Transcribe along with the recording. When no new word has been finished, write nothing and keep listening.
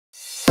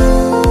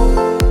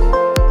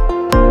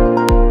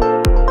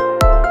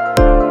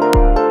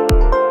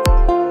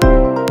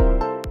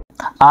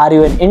Are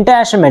you an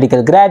international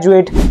medical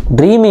graduate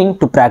dreaming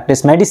to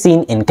practice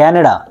medicine in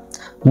Canada?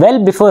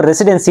 Well, before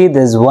residency,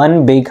 there's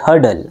one big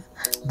hurdle: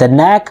 the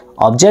NAC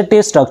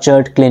Objective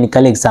Structured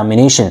Clinical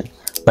Examination.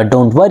 But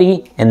don't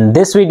worry, in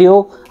this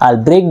video, I'll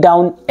break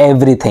down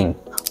everything.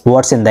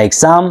 What's in the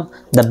exam,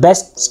 the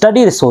best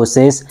study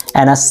resources,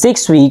 and a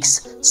 6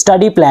 weeks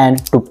study plan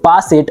to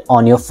pass it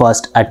on your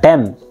first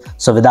attempt.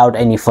 So without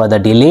any further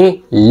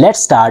delay, let's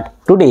start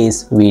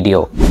today's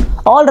video.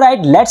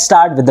 Alright, let's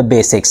start with the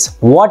basics.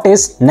 What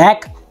is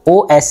NAC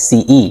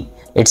OSCE?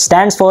 It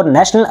stands for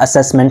National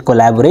Assessment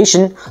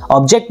Collaboration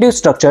Objective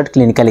Structured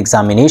Clinical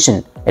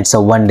Examination. It's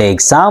a one-day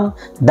exam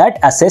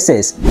that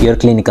assesses your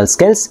clinical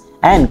skills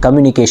and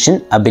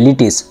communication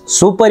abilities.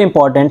 Super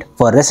important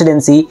for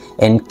residency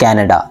in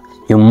Canada.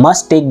 You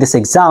must take this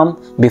exam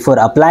before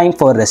applying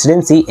for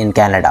residency in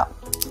Canada.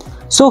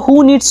 So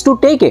who needs to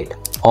take it?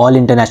 All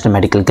international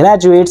medical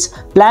graduates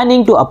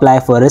planning to apply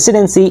for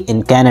residency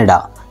in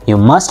Canada. You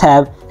must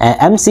have an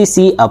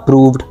MCC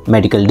approved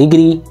medical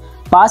degree.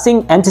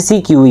 Passing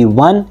MCC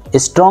QE1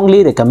 is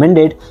strongly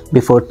recommended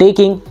before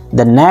taking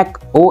the NAC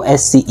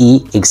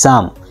OSCE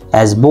exam,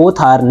 as both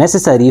are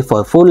necessary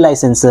for full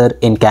licensure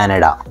in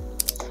Canada.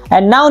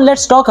 And now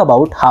let's talk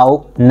about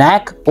how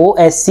NAC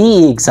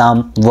OSCE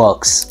exam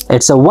works.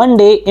 It's a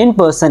one-day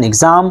in-person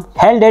exam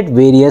held at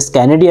various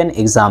Canadian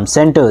exam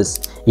centers.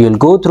 You'll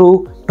go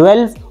through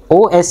 12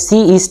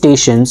 OSCE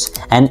stations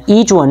and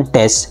each one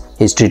tests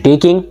history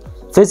taking,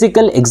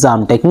 physical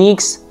exam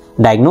techniques,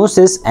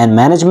 diagnosis and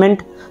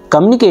management,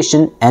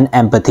 communication and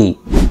empathy.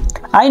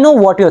 I know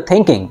what you're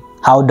thinking.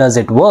 How does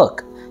it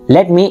work?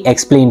 Let me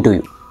explain to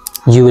you.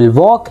 You will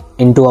walk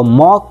into a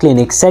mock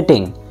clinic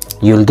setting.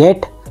 You'll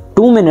get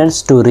 2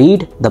 minutes to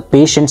read the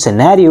patient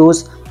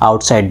scenarios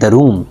outside the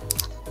room.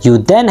 You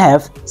then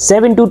have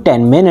 7 to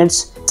 10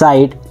 minutes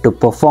aside to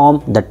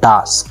perform the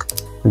task.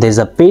 There's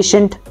a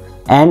patient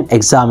and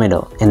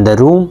examiner in the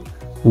room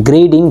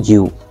grading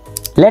you.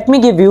 Let me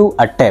give you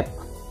a tip.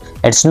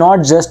 It's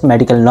not just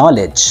medical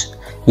knowledge.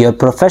 Your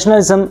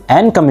professionalism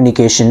and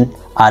communication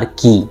are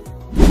key.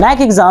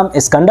 NAC exam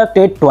is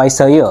conducted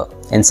twice a year,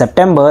 in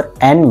September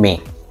and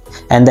May.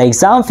 And the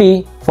exam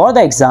fee for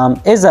the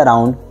exam is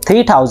around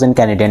 3,000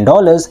 Canadian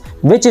dollars,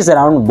 which is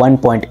around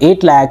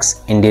 1.8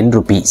 lakhs Indian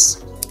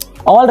rupees.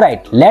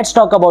 Alright, let's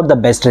talk about the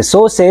best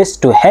resources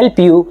to help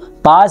you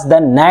pass the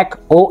NAC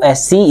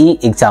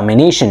OSCE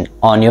examination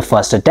on your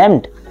first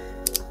attempt.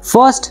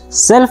 First,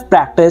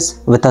 self-practice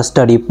with a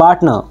study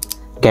partner.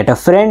 Get a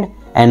friend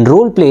and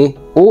role-play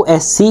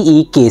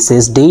OSCE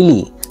cases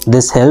daily.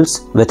 This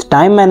helps with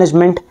time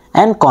management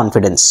and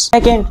confidence.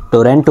 Second,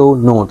 Toronto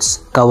Notes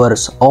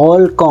covers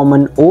all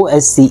common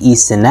OSCE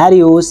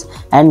scenarios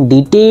and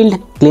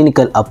detailed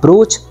clinical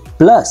approach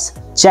plus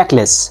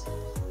checklists.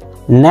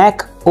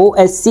 NAC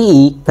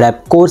OSCE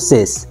prep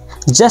courses,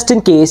 just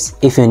in case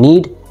if you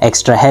need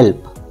extra help.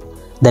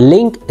 The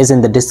link is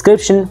in the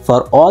description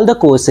for all the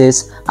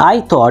courses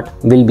I thought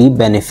will be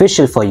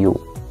beneficial for you.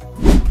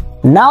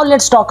 Now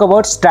let's talk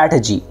about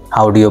strategy.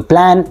 How do you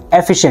plan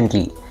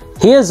efficiently?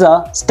 Here's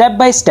a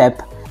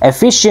step-by-step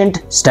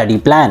efficient study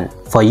plan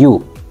for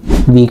you.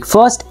 Week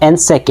 1st and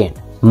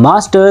 2nd,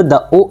 master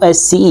the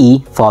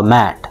OSCE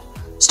format.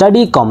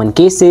 Study common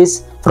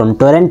cases from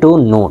Toronto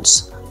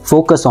Notes.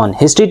 Focus on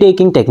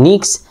history-taking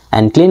techniques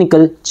and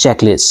clinical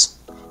checklists.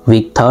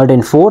 Week 3rd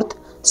and 4th,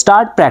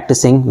 start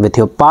practicing with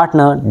your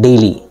partner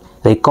daily.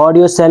 Record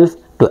yourself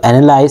to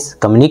analyze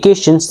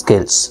communication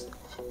skills.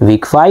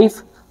 Week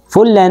 5,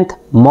 full-length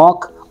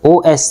mock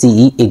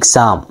OSCE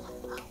exam.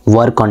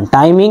 Work on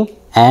timing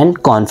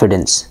and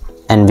confidence.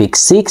 And week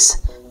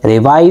 6,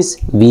 revise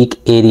weak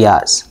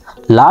areas.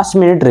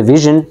 Last-minute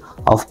revision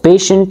of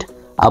patient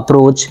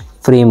approach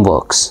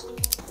frameworks.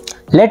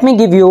 Let me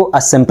give you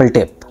a simple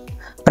tip.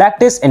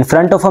 Practice in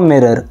front of a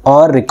mirror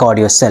or record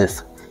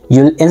yourself.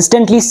 You'll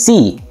instantly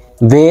see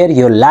where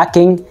you're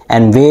lacking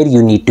and where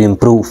you need to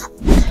improve.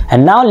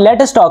 And now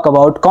let us talk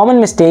about common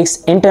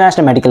mistakes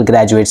international medical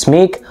graduates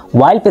make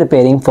while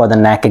preparing for the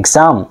NAC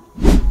exam.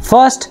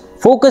 First,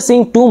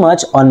 focusing too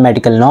much on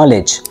medical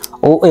knowledge.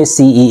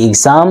 OSCE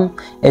exam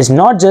is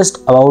not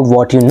just about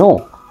what you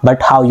know,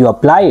 but how you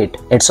apply it.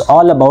 It's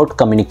all about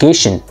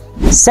communication.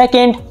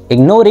 Second,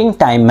 ignoring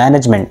time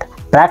management.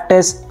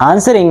 Practice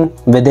answering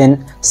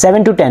within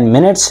 7 to 10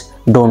 minutes.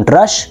 Don't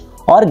rush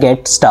or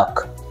get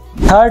stuck.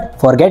 Third,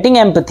 forgetting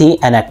empathy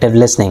and active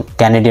listening.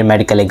 Canadian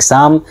medical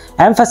exam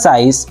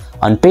emphasize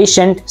on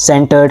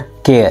patient-centered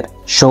care.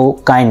 Show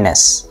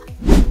kindness.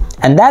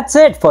 And that's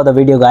it for the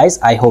video, guys.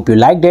 I hope you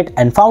liked it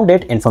and found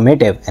it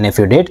informative. And if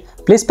you did,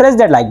 please press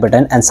that like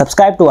button and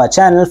subscribe to our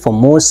channel for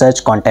more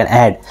such content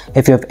ahead.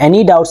 If you have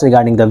any doubts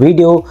regarding the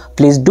video,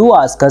 please do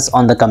ask us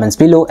on the comments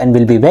below and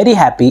we'll be very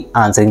happy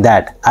answering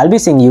that. I'll be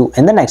seeing you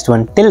in the next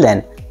one. Till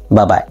then,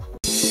 bye-bye.